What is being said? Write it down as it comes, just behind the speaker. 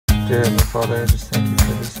Dear Heavenly Father, I just thank you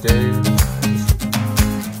for this day.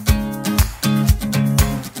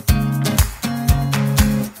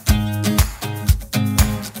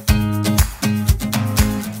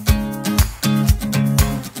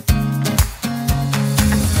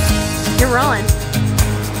 You're rolling.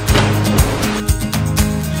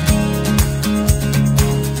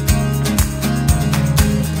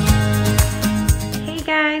 Hey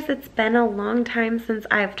guys, it's been a long time since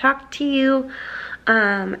I've talked to you.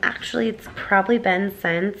 Actually, it's probably been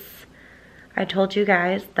since I told you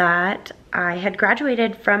guys that I had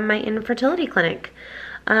graduated from my infertility clinic.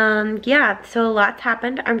 Yeah, so a lot's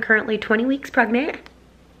happened. I'm currently 20 weeks pregnant.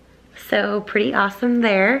 So pretty awesome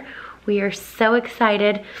there. We are so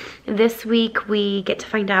excited. This week we get to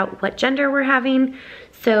find out what gender we're having.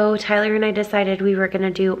 So Tyler and I decided we were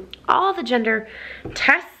gonna do all the gender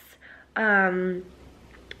tests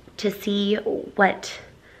to see what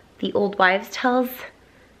the old wives' tales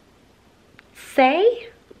say,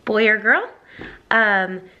 boy or girl.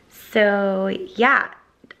 So yeah.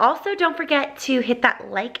 Also, don't forget to hit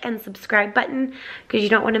that like and subscribe button because you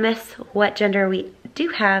don't want to miss what gender we do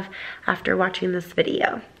have after watching this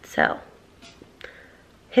video. So,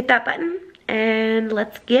 hit that button and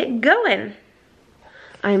let's get going.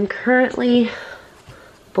 I'm currently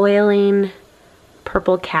boiling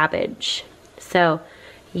purple cabbage. So,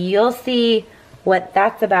 you'll see what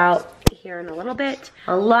that's about here in a little bit.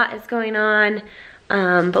 A lot is going on,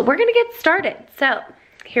 but we're gonna get started. So,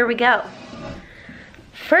 here we go.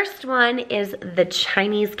 First one is the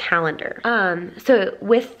Chinese calendar. So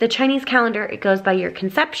with the Chinese calendar, it goes by your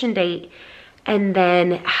conception date and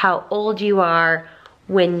then how old you are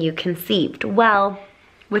when you conceived. Well,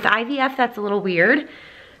 with IVF, that's a little weird.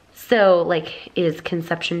 So like, is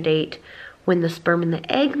conception date when the sperm and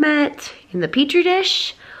the egg met in the petri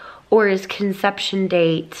dish, or is conception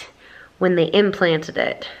date when they implanted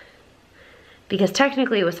it? Because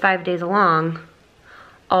technically it was 5 days along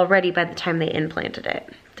already by the time they implanted it.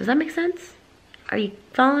 Does that make sense? Are you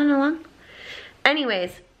following along?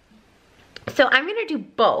 Anyways, so I'm gonna do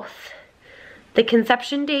both. The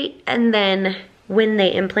conception date and then when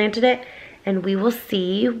they implanted it, and we will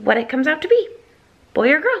see what it comes out to be, boy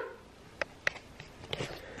or girl.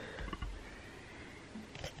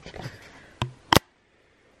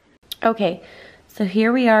 Okay, so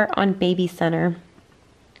here we are on Baby Center.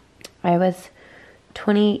 I was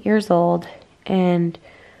 28 years old and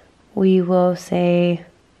we will say,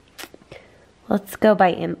 let's go by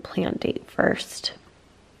implant date first.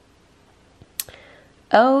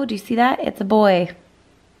 Oh, do you see that? It's a boy.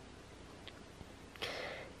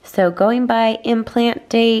 So going by implant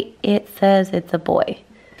date, it says it's a boy.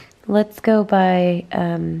 Let's go by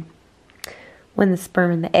when the sperm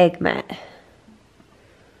and the egg met.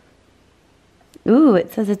 Ooh,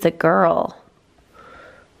 it says it's a girl.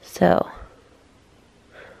 So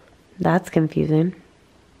that's confusing.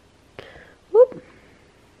 Whoop.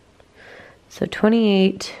 So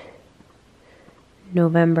 28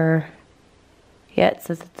 November. Yeah, it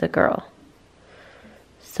says it's a girl.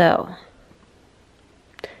 So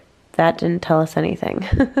that didn't tell us anything.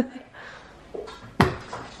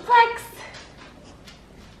 Flex!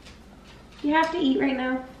 You have to eat right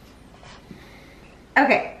now.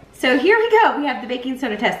 Okay, so here we go. We have the baking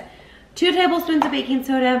soda test. 2 tablespoons of baking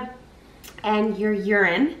soda and your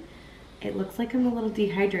urine. It looks like I'm a little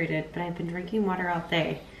dehydrated, but I've been drinking water all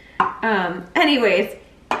day. Anyways,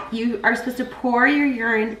 you are supposed to pour your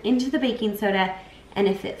urine into the baking soda, and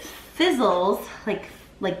if it fizzles,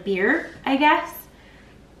 like beer, I guess,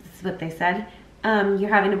 this is what they said,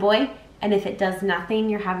 you're having a boy, and if it does nothing,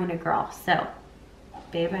 you're having a girl. So,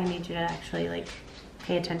 babe, I need you to actually, like,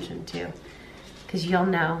 pay attention to, because you'll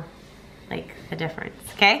know, like, the difference,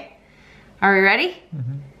 okay? Are we ready?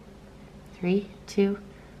 Mm-hmm. 3, 2,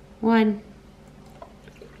 1.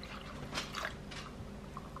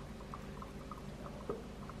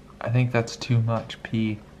 I think that's too much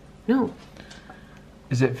pee. No.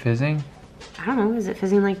 Is it fizzing? I don't know. Is it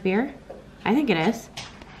fizzing like beer? I think it is.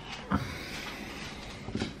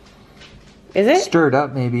 Is it? Stir it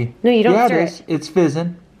up, maybe. No, you don't stir it. Yeah, it's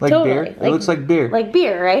fizzing. Like totally. Beer. It looks like beer. Like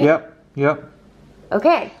beer, right? Yep, yep.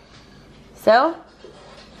 Okay. So?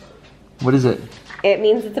 What is it? It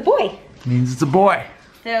means it's a boy. It means it's a boy.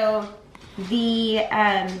 So, the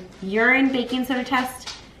urine baking soda test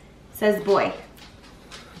says boy.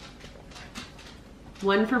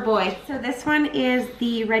 1 for boy. So this one is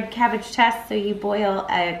the red cabbage test. So you boil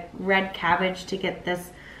a red cabbage to get this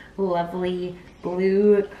lovely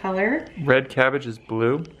blue color. Red cabbage is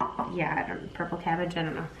blue? Yeah, I don't know, purple cabbage, I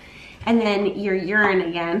don't know. And then your urine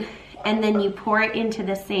again. and then you pour it into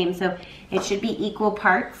the same. So it should be equal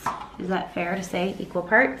parts. Is that fair to say, equal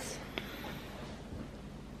parts?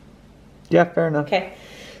 Yeah, fair enough. Okay,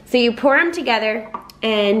 so you pour them together,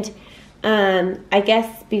 and I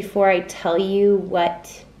guess before I tell you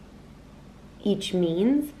what each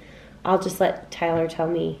means, I'll just let Tyler tell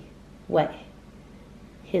me what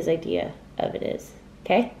his idea of it is.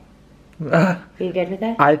 Okay? Are you good with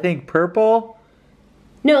that? I think purple.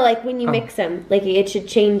 No, like when you mix them, like it should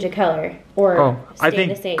change a color or stay I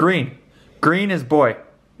think the same. green. Green is boy.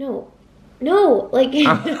 No, like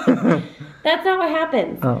that's not what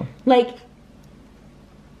happens. Oh. Like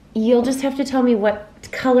you'll just have to tell me what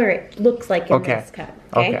color it looks like in this cup.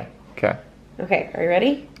 Okay? Okay. Okay, are you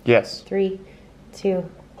ready? Yes. 3, 2.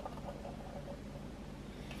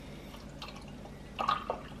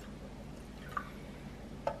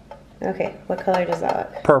 Okay, what color does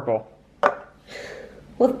that look? Purple.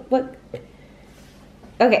 What?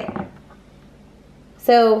 Okay.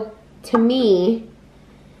 So, to me,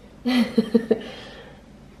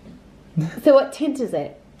 so what tint is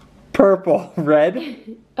it? Purple.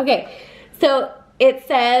 Red. Okay, so it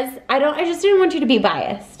says, I just didn't want you to be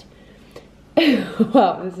biased.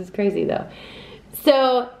 Wow, this is crazy though.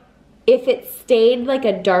 So, if it stayed like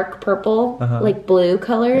a dark purple, like blue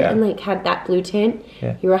color, and like had that blue tint,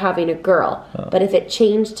 you were having a girl. But if it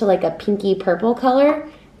changed to like a pinky purple color,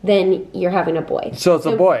 then you're having a boy. So it's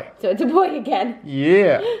a boy. So it's a boy again.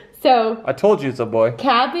 Yeah. So I told you it's a boy.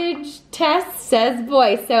 cabbage test says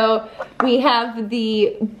boy. So we have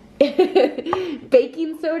the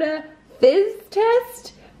baking soda fizz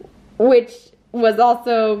test, which was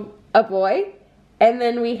also a boy. And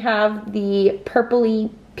then we have the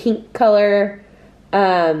purpley pink color,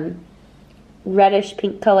 reddish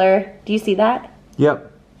pink color. Do you see that? Yep.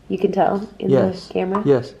 You can tell in the camera?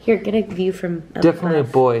 Yes. Here, get a view from up Definitely above.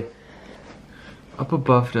 a boy. Up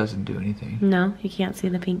above doesn't do anything. No, you can't see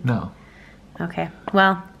the pink? No. Okay.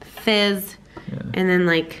 Well, fizz, and then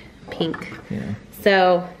like pink. Yeah.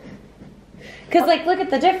 So, because like look at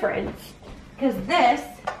the difference. Because this,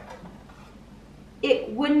 it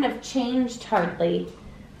wouldn't have changed hardly.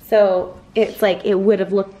 So it's like it would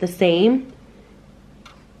have looked the same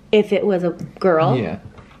if it was a girl. Yeah.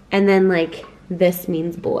 And then like this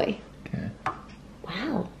means boy. Okay.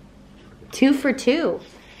 Wow. 2 for 2.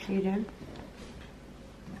 Are you done?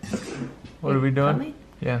 What are we doing? Me?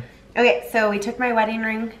 Yeah. Okay, so we took my wedding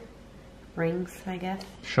rings, I guess.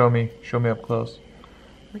 Show me up close.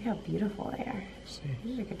 Look how beautiful they are. See.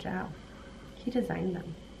 He did a good job. He designed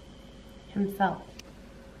them himself.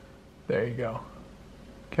 There you go.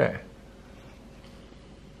 Okay.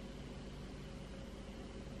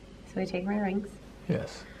 So we take my rings,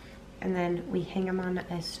 Yes. and then we hang them on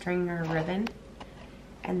a string or ribbon,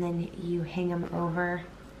 and then you hang them over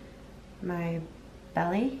my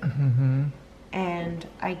belly. Mm-hmm. And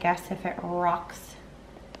I guess if it rocks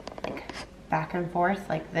like back and forth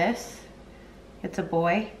like this, it's a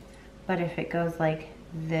boy. But if it goes like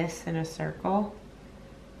this in a circle,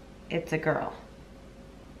 it's a girl.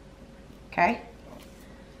 Okay?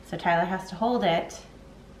 So Tyler has to hold it,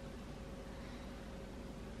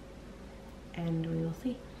 and we will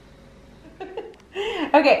see.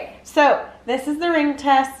 Okay, so this is the ring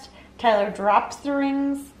test. Tyler drops the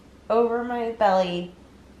rings over my belly,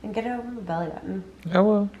 and get it over my belly button. Oh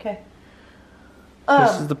well. Okay.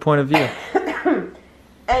 This is the point of view.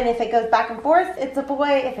 And if it goes back and forth, it's a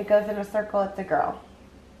boy. If it goes in a circle, it's a girl.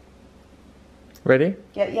 Ready?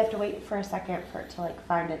 Yeah, you have to wait for a second for it to like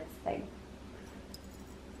find its thing.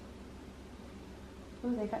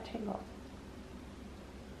 Ooh, they got tangled.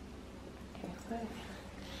 Okay, good.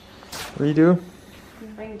 Redo.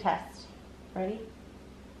 Ring test. Ready?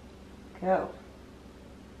 Go.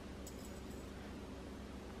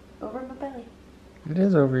 Over my belly. It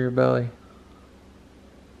is over your belly.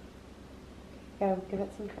 Go, give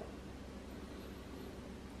it some control.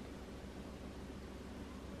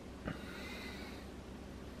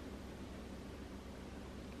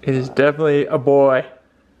 It is definitely a boy.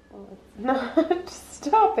 Well, it's not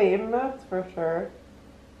stopping, that's for sure.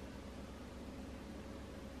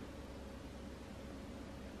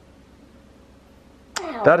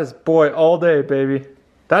 Ow. That is boy all day, baby.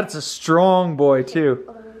 That's a strong boy too.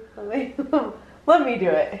 Let me do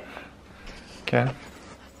it. Okay.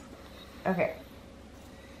 Okay.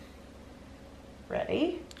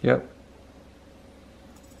 Ready? Yep.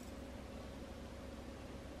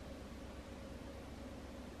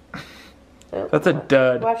 Oh, That's a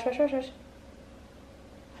dud. watch.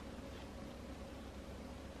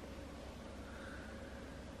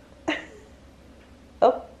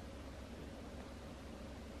 Oh.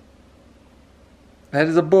 That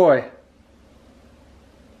is a boy.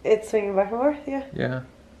 It's swinging back and forth, yeah. Yeah.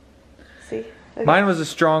 See? Okay. Mine was a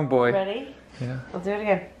strong boy. Ready? Yeah. I'll do it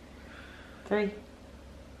again. 3,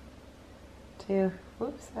 2,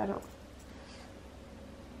 whoops, I don't.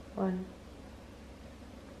 1,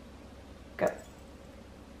 go.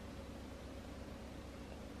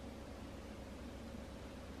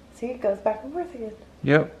 See, it goes back and forth again.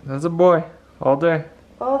 Yep, that's a boy. All day.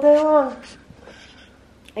 All day long.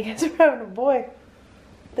 I guess we're having a boy.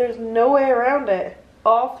 There's no way around it.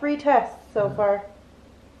 All 3 tests so far.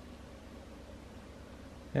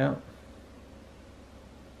 Yeah.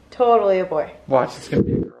 Totally a boy. Watch, it's gonna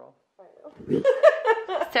be a girl.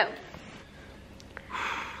 So,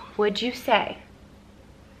 would you say?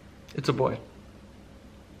 It's a boy.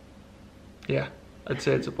 Yeah, I'd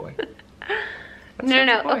say it's a boy.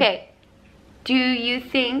 No, okay. Do you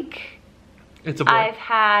think It's a boy. I've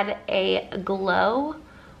had a glow,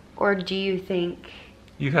 or do you think?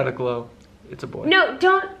 You've had a glow. It's a boy. No,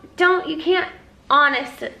 don't. You can't.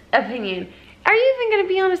 Honest opinion. Are you even gonna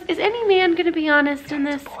be honest? Is any man gonna be honest in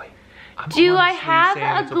this? It's a boy. I'm Do I honestly have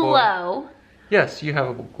saying a it's boy. glow? Yes, you have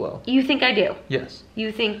a glow. You think I do? Yes.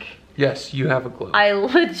 You think Yes, you have a glow. I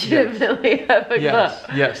legitimately have a Yes,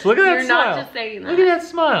 glow? yes. Look at that You're smile. not just saying that. Look at that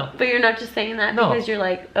smile. But you're not just saying that No. because you're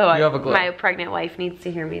like, oh, You have a glow. my pregnant wife needs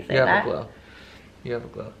to hear me say You have that. a glow. You have a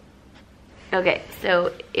glow. Okay,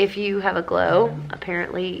 so if you have a glow,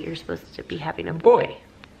 apparently you're supposed to be having a boy.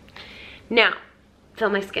 Now, feel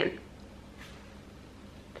my skin.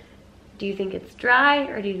 Do you think it's dry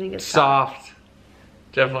or do you think it's Soft.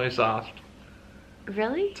 Definitely soft.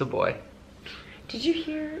 Really? It's a boy. Did you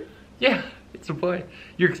hear? Yeah, it's a boy.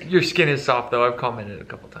 Your skin is soft though. I've commented a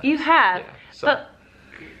couple times. You have. Yeah, so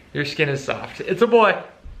your skin is soft. It's a boy.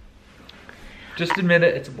 Just admit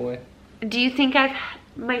it. It's a boy. Do you think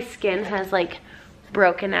my skin has like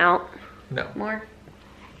broken out No. more?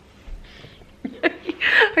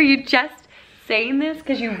 Are you just saying this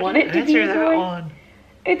because you want it to be a boy?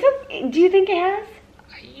 It's okay. Do you think it has?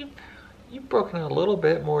 You've broken out a little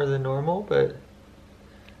bit more than normal, but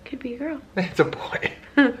Could be a girl. it's a boy.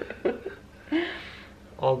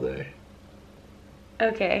 All day.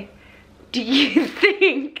 Okay. Do you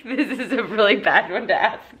think, this is a really bad one to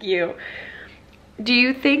ask you, do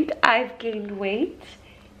you think I've gained weight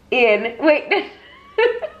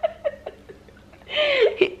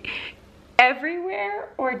everywhere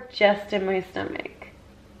or just in my stomach?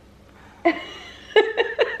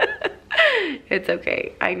 It's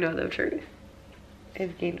okay. I know the truth.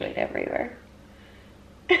 I've gained weight everywhere.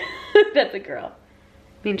 That's a girl.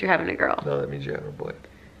 Means you're having a girl. No, that means you're having a boy.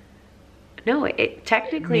 No, it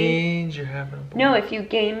technically Means you're having a boy. No, if you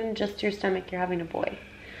gain just your stomach, you're having a boy.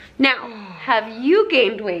 Now, have you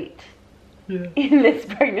gained weight Yeah. in this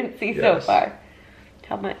pregnancy so Yes. far?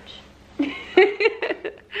 How much?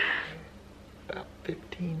 About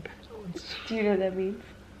 15 pounds. Do you know what that means?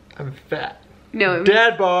 I'm fat. No, it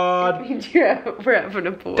Dad bod. means we're having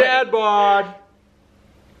a boy. Dad bod.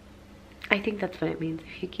 I think that's what it means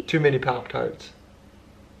if you keep. Too many Pop-Tarts.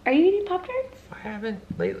 Are you eating Pop-Tarts? I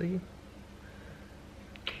haven't lately.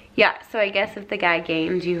 Yeah, so I guess if the guy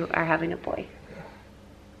gained, you are having a boy.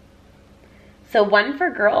 So one for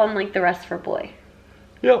girl and like the rest for boy.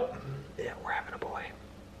 Yep. Yeah, we're having a boy.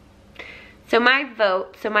 So my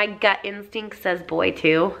gut instinct says boy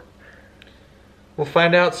too. We'll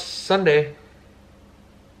find out Sunday.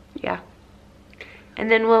 Yeah. And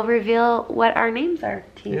then we'll reveal what our names are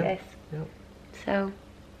to you Yep. guys. Yep. So,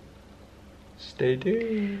 Stay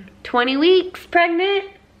tuned. 20 weeks pregnant.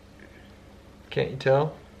 Can't you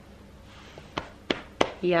tell?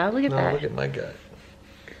 Yeah, look at No, that. look at my gut.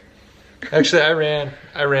 Actually, I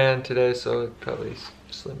ran today, so it probably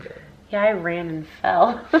slimmed down. Yeah, I ran and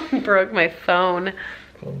fell. Broke my phone.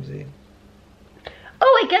 Clumsy.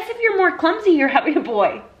 Oh, I guess if you're more clumsy, you're having a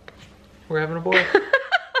boy. We're having a boy.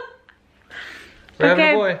 We're having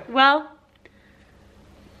a boy. Well,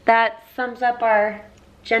 that sums up our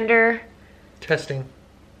gender Testing.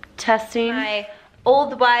 testing. My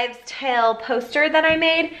old wives' tale poster that I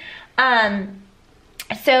made.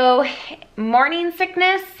 So morning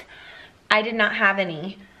sickness, I did not have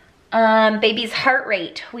any. Baby's heart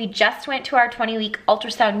rate, we just went to our 20-week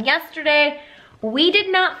ultrasound yesterday. We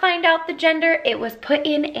did not find out the gender. It was put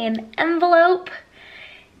in an envelope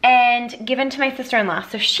and given to my sister-in-law.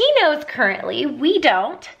 So she knows currently, we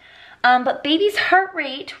don't. But baby's heart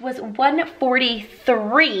rate was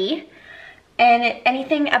 143. And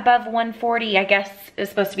anything above 140, I guess, is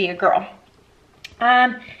supposed to be a girl.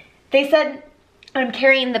 They said I'm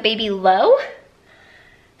carrying the baby low.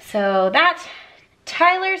 So that,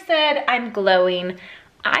 Tyler said I'm glowing.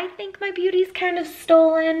 I think my beauty's kind of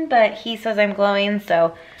stolen, but he says I'm glowing,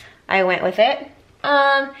 so I went with it.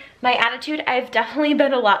 My attitude, I've definitely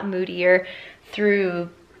been a lot moodier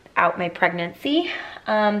throughout my pregnancy.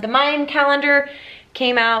 The Mayan calendar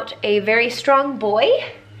came out a very strong boy.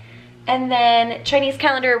 And then Chinese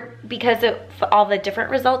calendar, because of all the different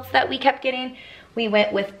results that we kept getting, we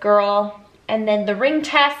went with girl. And then the ring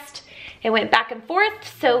test, it went back and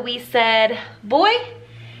forth. So we said boy.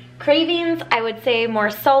 Cravings, I would say more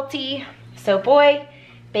salty, so boy.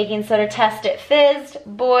 Baking soda test, it fizzed,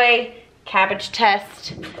 boy. Cabbage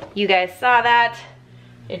test, you guys saw that.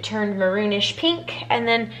 It turned maroonish pink. And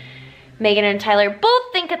then Meghan and Tyler both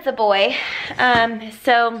think it's a boy.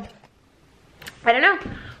 So, I don't know.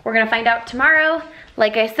 We're gonna find out tomorrow.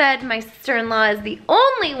 Like I said, my sister-in-law is the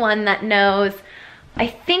only one that knows. I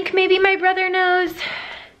think maybe my brother knows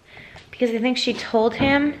because I think she told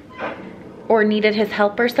him or needed his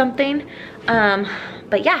help or something.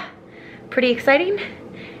 But yeah, pretty exciting.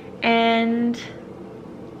 And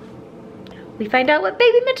we find out what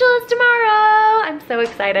baby Mitchell is tomorrow. I'm so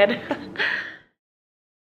excited.